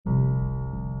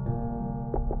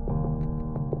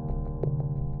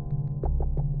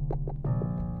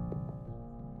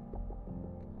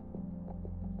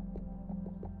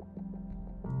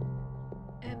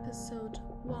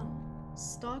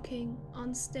Stalking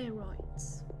on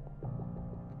steroids.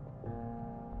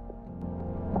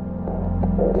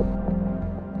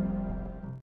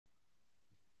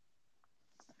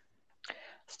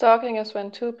 Stalking is when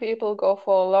two people go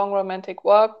for a long romantic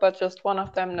walk, but just one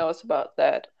of them knows about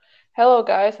that. Hello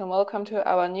guys and welcome to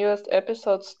our newest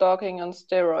episode, Stalking on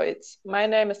Steroids. My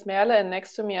name is Merle and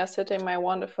next to me are sitting my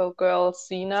wonderful girls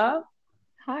Sina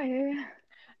Hi.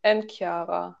 and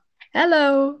Chiara.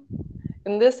 Hello!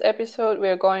 In this episode we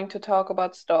are going to talk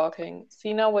about stalking.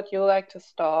 Sina, would you like to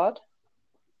start?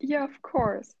 Yeah, of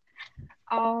course.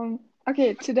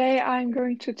 Okay, today I'm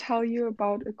going to tell you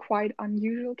about a quite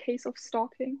unusual case of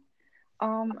stalking.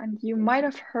 And you might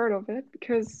have heard of it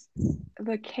because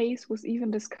the case was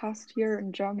even discussed here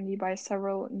in Germany by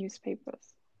several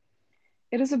newspapers.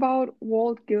 It is about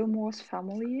Walt Gilmore's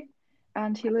family,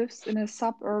 and he lives in a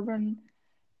suburban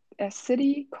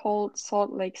city called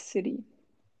Salt Lake City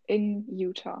in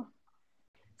Utah.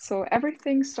 So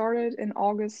everything started in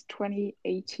August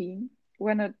 2018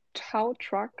 when a tow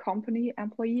truck company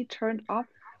employee turned up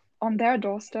on their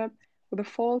doorstep with a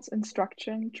false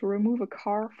instruction to remove a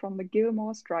car from the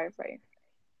Gilmore's driveway.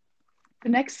 The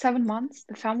next 7 months,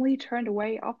 the family turned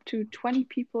away up to 20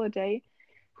 people a day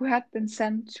who had been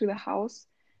sent to the house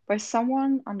by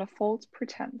someone under false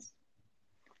pretense.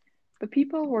 The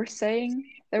people were saying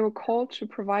they were called to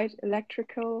provide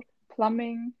electrical,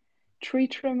 plumbing, tree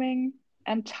trimming,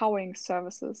 and towing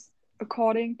services,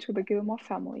 according to the Gilmore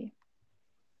family.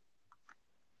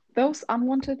 Those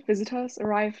unwanted visitors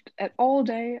arrived at all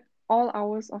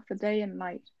hours of the day and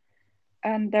night.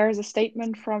 And there is a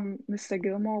statement from Mr.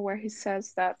 Gilmore where he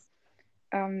says that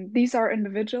these are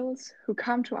individuals who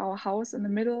come to our house in the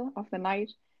middle of the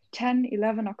night, 10,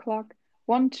 11 o'clock,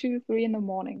 1, 2, 3 in the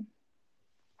morning.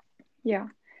 Yeah.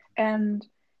 And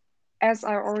as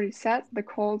I already said, the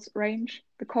calls range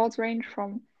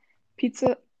from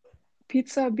pizza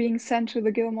being sent to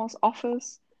the Gilmore's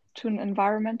office to an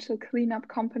environmental cleanup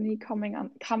company coming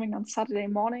on Saturday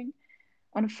morning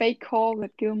on a fake call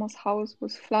that Gilmore's house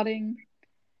was flooding.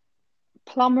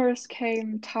 Plumbers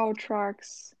came, tow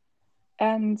trucks,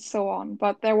 and so on.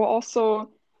 But there were also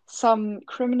some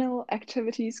criminal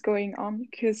activities going on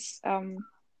because,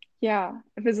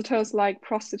 visitors like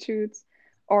prostitutes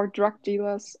or drug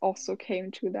dealers also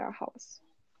came to their house.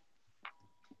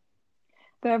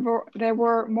 There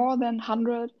were more than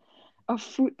 100 of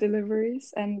food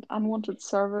deliveries and unwanted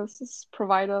services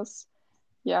providers,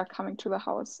 coming to the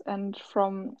house. And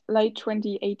from late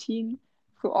 2018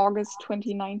 to August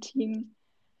 2019,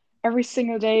 every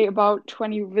single day about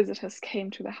 20 visitors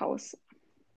came to the house.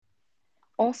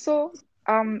 Also,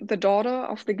 the daughter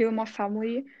of the Gilmore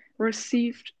family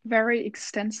received very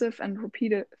extensive and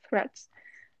repeated threats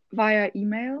via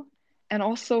email, and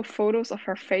also photos of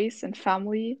her face and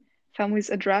family's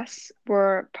address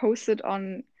were posted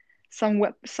on some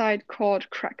website called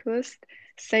Cracklist,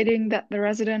 stating that the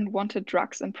resident wanted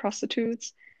drugs and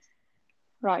prostitutes.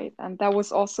 Right, and that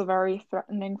was also very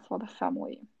threatening for the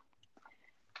family.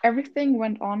 Everything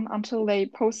went on until they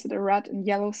posted a red and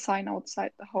yellow sign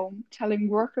outside the home, telling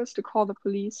workers to call the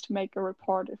police to make a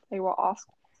report if they were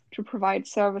asked to provide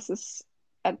services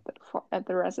at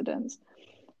the residence.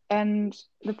 And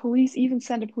the police even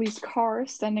sent a police car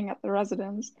standing at the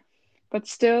residence. But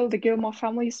still, the Gilmore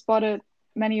family spotted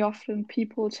many often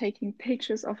people taking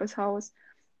pictures of his house,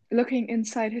 looking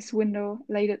inside his window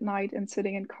late at night and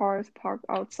sitting in cars parked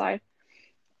outside.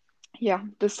 Yeah,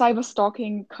 the cyber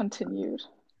stalking continued.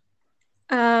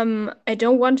 I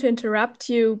don't want to interrupt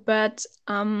you, but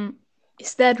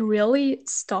is that really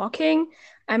stalking?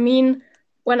 I mean,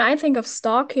 when I think of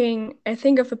stalking, I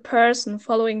think of a person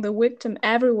following the victim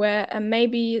everywhere and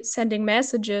maybe sending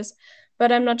messages,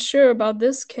 but I'm not sure about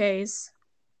this case.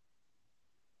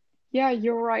 Yeah,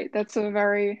 you're right. That's a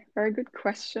very, very good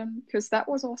question because that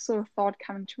was also a thought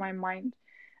coming to my mind.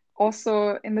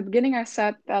 Also, in the beginning, I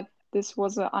said that this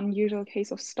was an unusual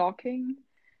case of stalking.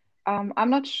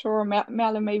 I'm not sure,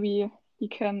 Merle, maybe you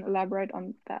can elaborate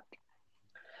on that.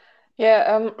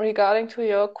 Yeah, regarding to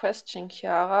your question,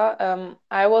 Chiara,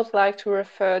 I would like to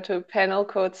refer to Penal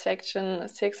Code Section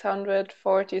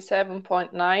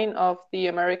 647.9 of the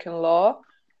American law.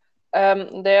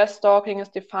 There, stalking is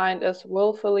defined as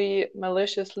willfully,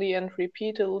 maliciously, and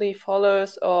repeatedly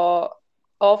follows or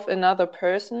of another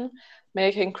person,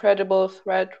 making credible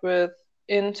threat with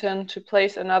intent to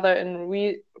place another in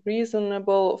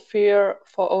reasonable fear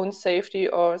for own safety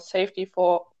or safety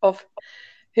of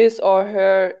his or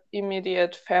her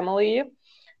immediate family.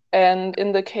 And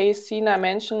in the case Sina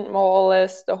mentioned, more or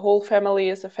less the whole family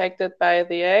is affected by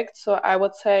the act. So I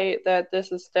would say that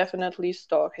this is definitely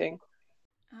stalking.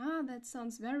 Ah, that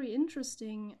sounds very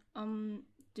interesting.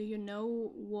 do you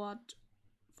know what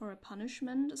for a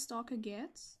punishment a stalker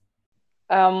gets?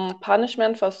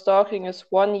 Punishment for stalking is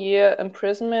 1 year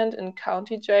imprisonment in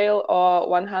county jail or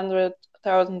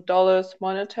 $100,000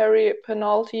 monetary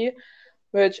penalty,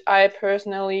 which I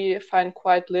personally find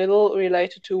quite little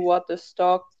related to what the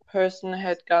stalked person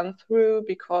had gone through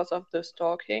because of the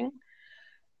stalking.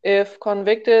 If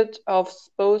convicted of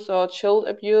spouse or child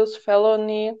abuse,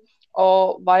 felony,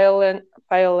 or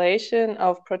violation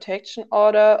of protection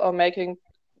order or making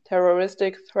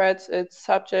terroristic threats, it's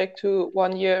subject to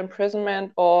 1 year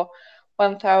imprisonment or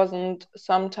 1,000,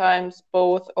 sometimes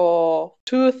both, or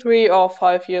 2, 3, or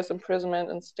 5 years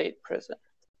imprisonment in state prison.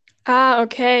 Ah,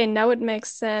 okay, now it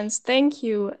makes sense. Thank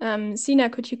you. Sina,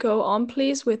 could you go on,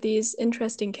 please, with this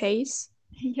interesting case?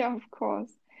 Yeah, of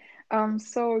course.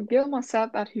 So Gilmore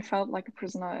said that he felt like a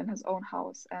prisoner in his own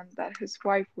house and that his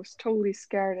wife was totally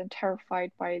scared and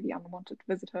terrified by the unwanted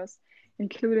visitors,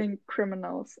 including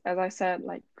criminals, as I said,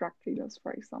 like drug dealers,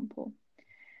 for example.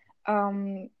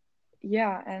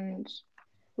 Yeah, and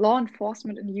law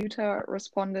enforcement in Utah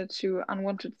responded to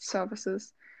unwanted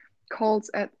services calls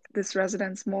at this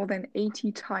residence more than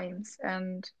 80 times.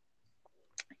 And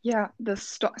yeah, the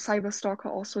cyber stalker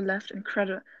also left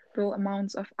incredible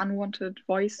amounts of unwanted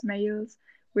voicemails,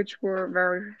 which were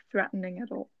very threatening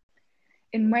at all.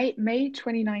 In May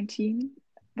 2019,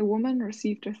 the woman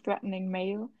received a threatening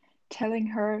mail telling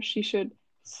her she should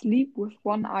sleep with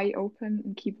one eye open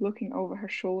and keep looking over her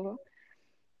shoulder.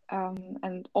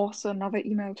 And also another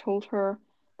email told her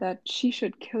that she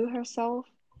should kill herself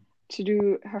to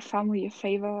do her family a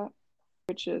favor,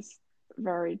 which is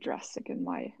very drastic in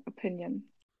my opinion.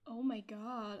 Oh my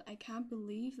God, I can't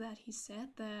believe that he said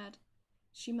that.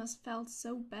 She must felt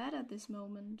so bad at this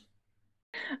moment.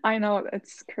 I know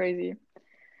it's crazy.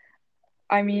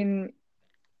 I mean,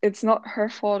 it's not her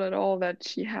fault at all that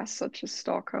she has such a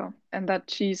stalker and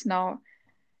that she's now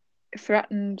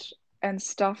threatened and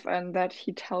stuff and that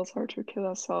he tells her to kill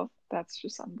herself. That's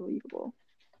just unbelievable.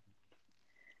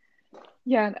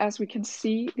 Yeah, and as we can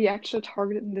see, the actual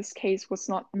target in this case was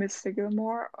not Mr.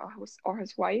 Gilmore or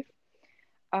his wife.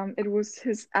 It was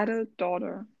his adult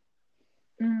daughter.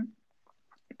 Mm.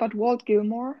 But Walt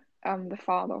Gilmore, the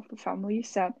father of the family,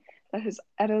 said that his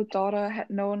adult daughter had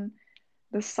known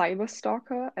the cyber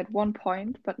stalker at one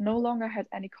point, but no longer had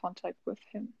any contact with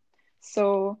him.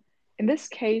 So in this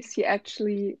case, he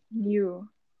actually knew,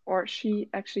 or she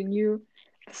actually knew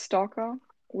the stalker,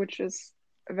 which is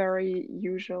very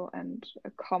usual and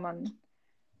a common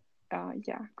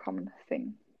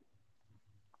thing.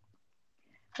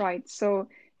 Right. So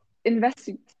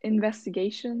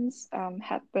investigations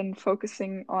had been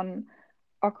focusing on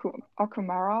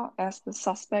Okumura as the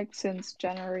suspect since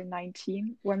January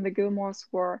 19, when the Gilmores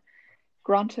were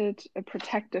granted a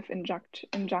protective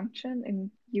injunction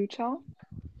in Utah.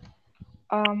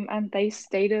 And they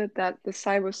stated that the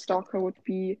cyber stalker would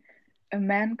be a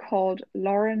man called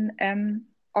Lauren M.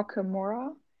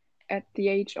 Okamura at the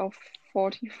age of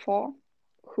 44,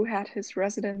 who had his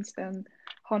residence in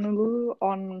Honolulu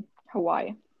on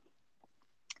Hawaii.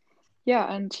 Yeah,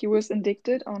 and he was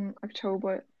indicted on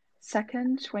October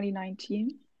 2nd,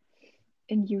 2019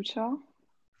 in Utah.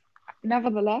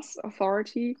 Nevertheless,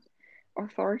 authorities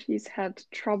had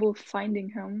trouble finding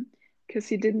him because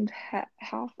he didn't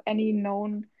have any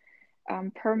known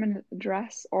permanent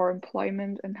address or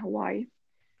employment in Hawaii.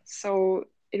 So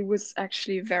it was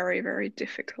actually very, very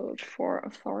difficult for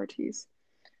authorities.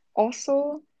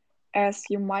 Also, as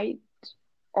you might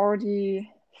already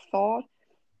thought,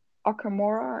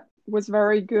 Okamura was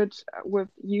very good with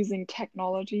using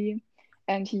technology,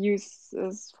 and he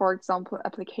uses, for example,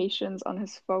 applications on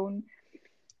his phone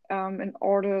in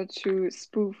order to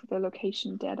spoof the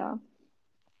location data.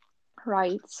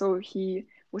 Right, so he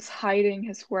was hiding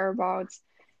his whereabouts.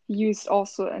 He used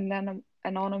also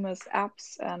anonymous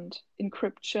apps and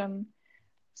encryption.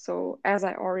 So, as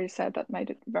I already said, that made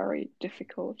it very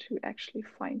difficult to actually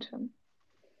find him.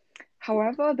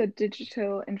 However, the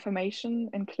digital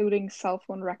information, including cell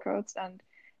phone records and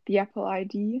the Apple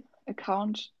ID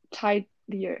account, tied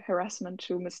the harassment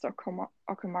to Mr.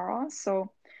 Okamura.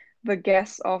 So the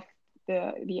guess of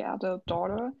the adult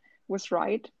daughter was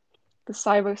right. The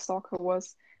cyber stalker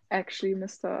was actually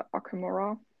Mr.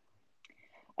 Okamura.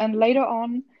 And later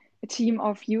on, a team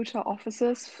of Utah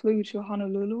officers flew to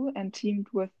Honolulu and teamed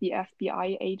with the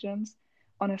FBI agents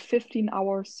on a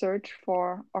 15-hour search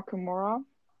for Okamura,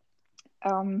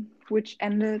 which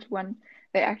ended when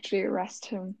they actually arrested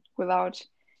him without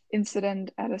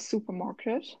incident at a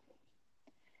supermarket.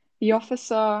 The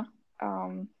officer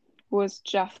was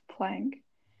Jeff Plank,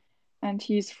 and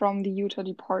he's from the Utah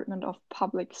Department of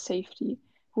Public Safety,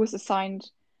 who was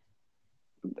assigned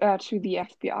to the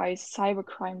FBI's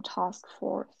cybercrime task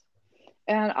force.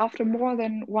 And after more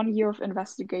than 1 year of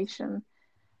investigation,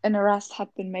 an arrest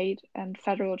had been made and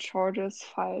federal charges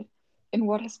filed in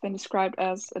what has been described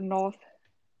as a North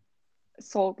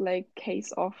Salt Lake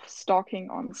case of stalking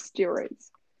on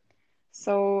steroids.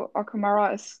 So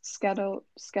Okamura is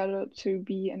scheduled to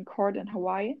be in court in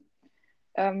Hawaii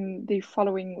the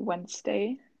following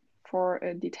Wednesday for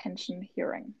a detention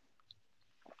hearing.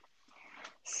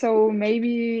 So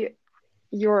maybe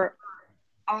you're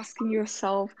asking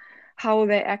yourself how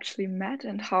they actually met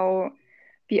and how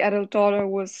the adult daughter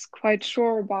was quite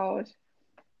sure about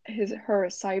her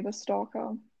cyber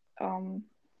stalker.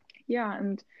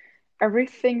 And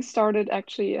everything started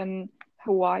actually in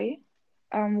Hawaii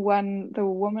when the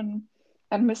woman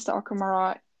and Mr.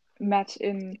 Okamura met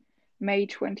in May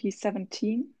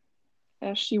 2017.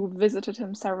 She visited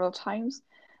him several times,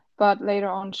 but later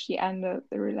on she ended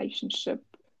the relationship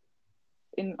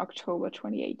in October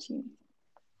 2018.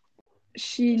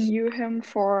 She knew him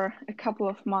for a couple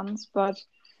of months, but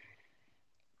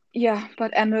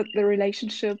ended the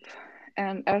relationship.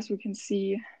 And as we can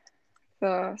see,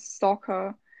 the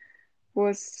stalker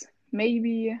was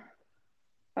maybe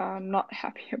not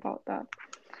happy about that.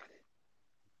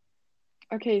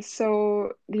 Okay,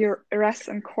 so the arrest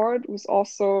in court was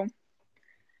also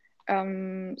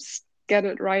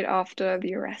scheduled right after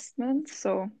the arrestment.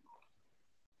 So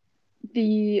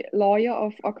the lawyer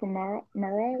of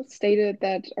Okamura stated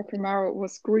that Okamura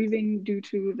was grieving due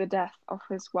to the death of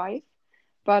his wife,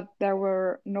 but there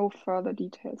were no further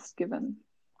details given.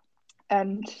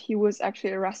 And he was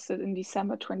actually arrested in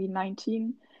December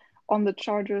 2019 on the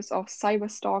charges of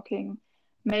cyber stalking,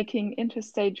 making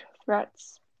interstate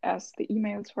threats, as the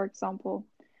emails, for example,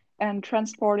 and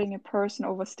transporting a person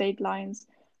over state lines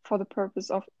for the purpose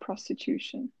of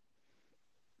prostitution.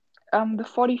 The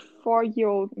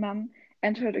 44-year-old man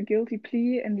entered a guilty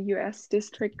plea in the US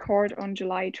District Court on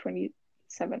July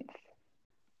 27th.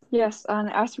 Yes,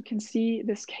 and as we can see,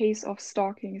 this case of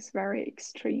stalking is very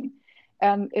extreme,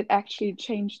 and it actually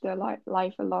changed their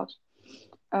life a lot.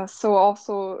 So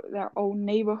also their own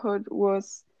neighborhood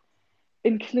was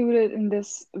included in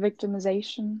this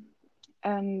victimization,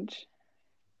 and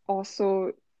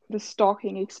also the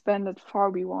stalking expanded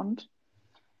far beyond.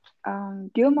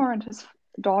 Gilmore and his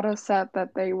daughter said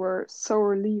that they were so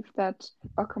relieved that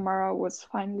Okamura was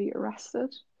finally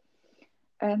arrested.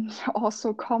 And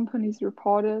also companies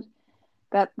reported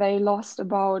that they lost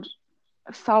about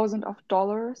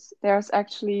 $1,000. There's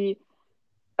actually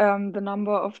the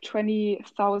number of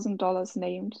 $20,000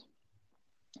 named.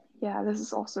 Yeah, this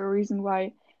is also a reason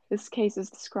why this case is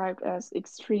described as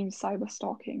extreme cyber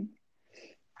stalking.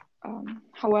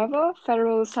 However,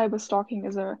 federal cyber stalking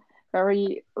is a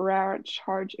very rare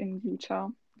charge in Utah.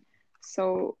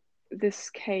 So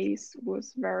this case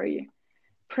was very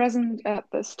present at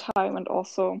this time and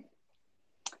also,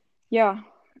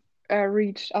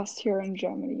 reached us here in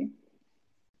Germany.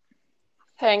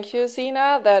 Thank you,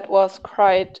 Zina. That was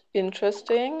quite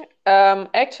interesting.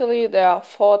 Actually, there are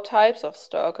 4 types of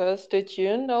stalkers. Did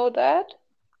you know that?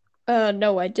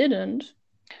 No, I didn't.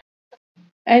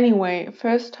 Anyway,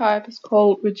 first type is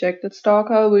called rejected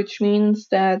stalker, which means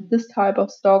that this type of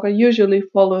stalker usually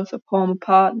follows a former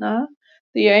partner.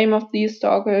 The aim of these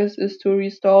stalkers is to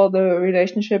restore the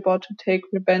relationship or to take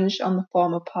revenge on the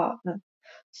former partner.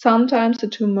 Sometimes the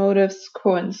two motives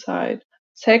coincide.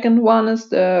 Second one is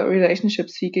the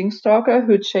relationship-seeking stalker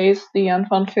who chases the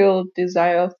unfulfilled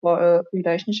desire for a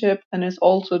relationship and is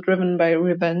also driven by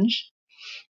revenge.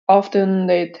 Often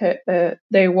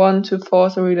they want to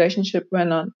force a relationship when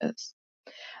none is.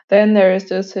 Then there is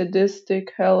the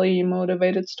sadistically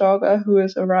motivated stalker who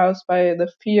is aroused by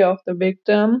the fear of the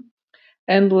victim.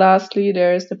 And lastly,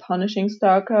 there is the punishing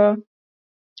stalker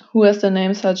who, as the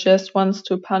name suggests, wants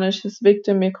to punish his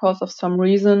victim because of some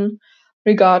reason,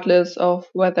 regardless of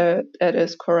whether that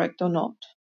is correct or not.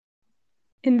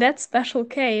 In that special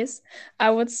case, I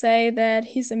would say that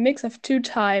he's a mix of 2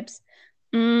 types.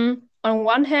 On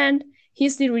one hand,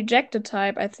 he's the rejected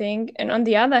type, I think, and on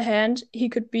the other hand, he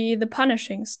could be the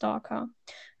punishing stalker.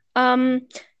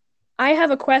 I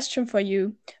have a question for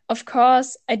you. Of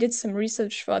course, I did some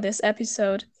research for this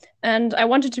episode, and I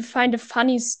wanted to find a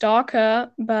funny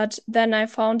stalker, but then I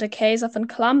found a case of a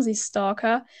clumsy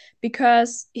stalker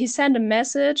because he sent a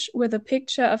message with a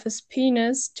picture of his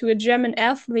penis to a German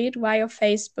athlete via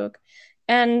Facebook.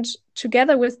 And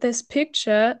together with this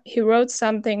picture, he wrote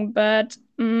something, but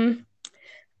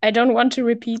I don't want to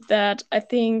repeat that. I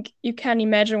think you can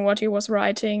imagine what he was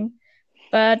writing.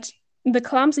 But the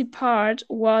clumsy part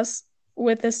was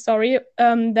with the story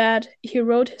that he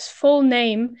wrote his full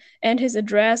name and his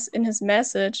address in his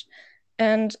message.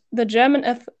 and the German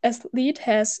athlete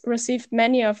has received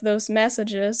many of those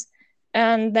messages,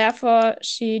 and therefore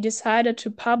she decided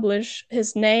to publish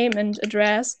his name and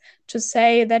address to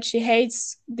say that she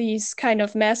hates these kind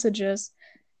of messages.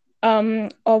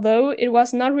 Although it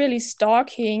was not really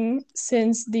stalking,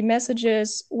 since the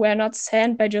messages were not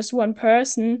sent by just one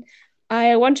person,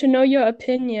 I want to know your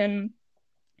opinion.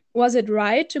 Was it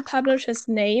right to publish his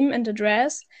name and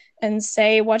address and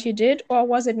say what he did, or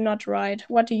was it not right?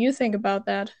 What do you think about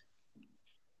that?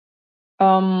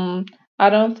 I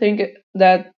don't think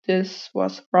that this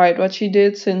was right what she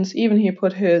did, since even he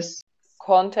put his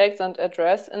contacts and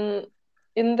address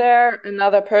in there.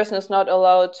 Another person is not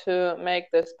allowed to make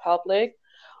this public.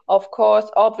 Of course,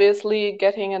 obviously,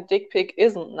 getting a dick pic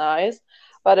isn't nice,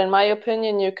 but in my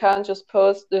opinion, you can't just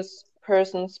post this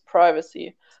person's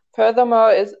privacy.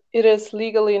 Furthermore, it is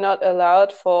legally not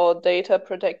allowed for data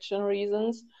protection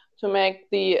reasons to make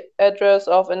the address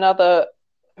of another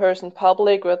person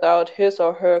public without his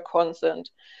or her consent.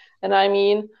 And I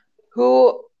mean,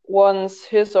 who wants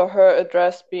his or her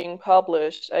address being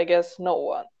published? I guess no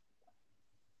one.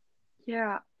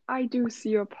 Yeah, I do see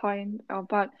your point,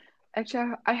 but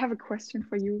actually, I have a question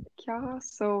for you, Chiara.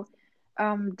 So,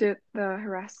 did the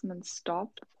harassment stop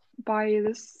by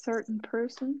this certain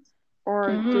person, or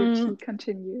did Mm, he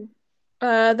continue?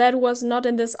 that was not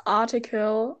in this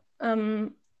article.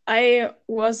 I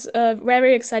was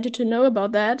very excited to know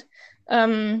about that,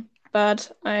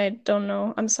 but I don't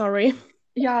know. I'm sorry.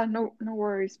 Yeah, no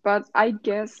worries. But I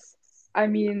guess, I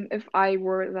mean, if I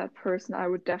were that person, I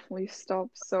would definitely stop.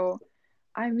 So,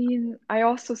 I mean, I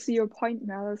also see your point,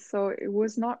 Malice. So it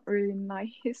was not really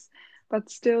nice, but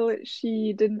still,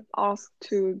 she didn't ask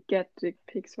to get dick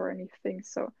pics or anything.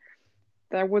 So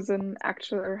there was an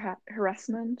actual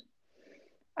harassment.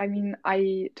 I mean,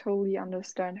 I totally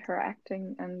understand her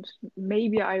acting, and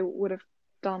maybe I would have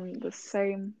done the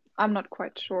same. I'm not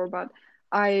quite sure, but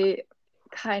I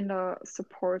kind of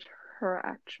support her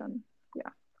action.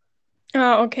 Yeah.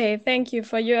 Oh, okay. Thank you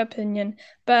for your opinion.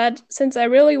 But since I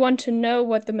really want to know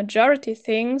what the majority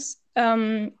thinks,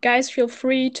 guys, feel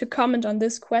free to comment on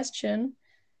this question.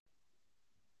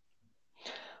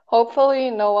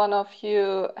 Hopefully, no one of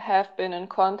you have been in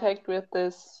contact with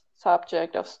this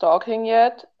subject of stalking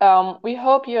yet. We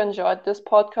hope you enjoyed this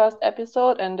podcast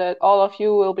episode and that all of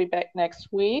you will be back next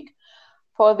week.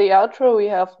 For the outro, we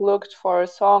have looked for a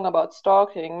song about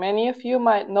stalking. Many of you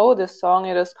might know this song.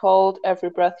 It is called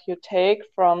Every Breath You Take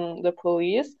from The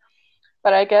Police,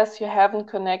 but I guess you haven't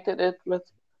connected it with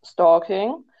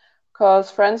stalking, because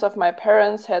friends of my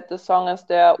parents had the song as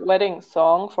their wedding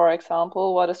song, for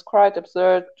example, what is quite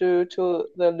absurd due to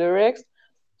the lyrics.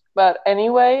 But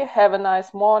anyway, have a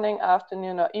nice morning,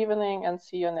 afternoon, or evening, and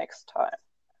see you next time.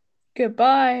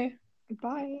 Goodbye.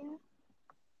 Bye.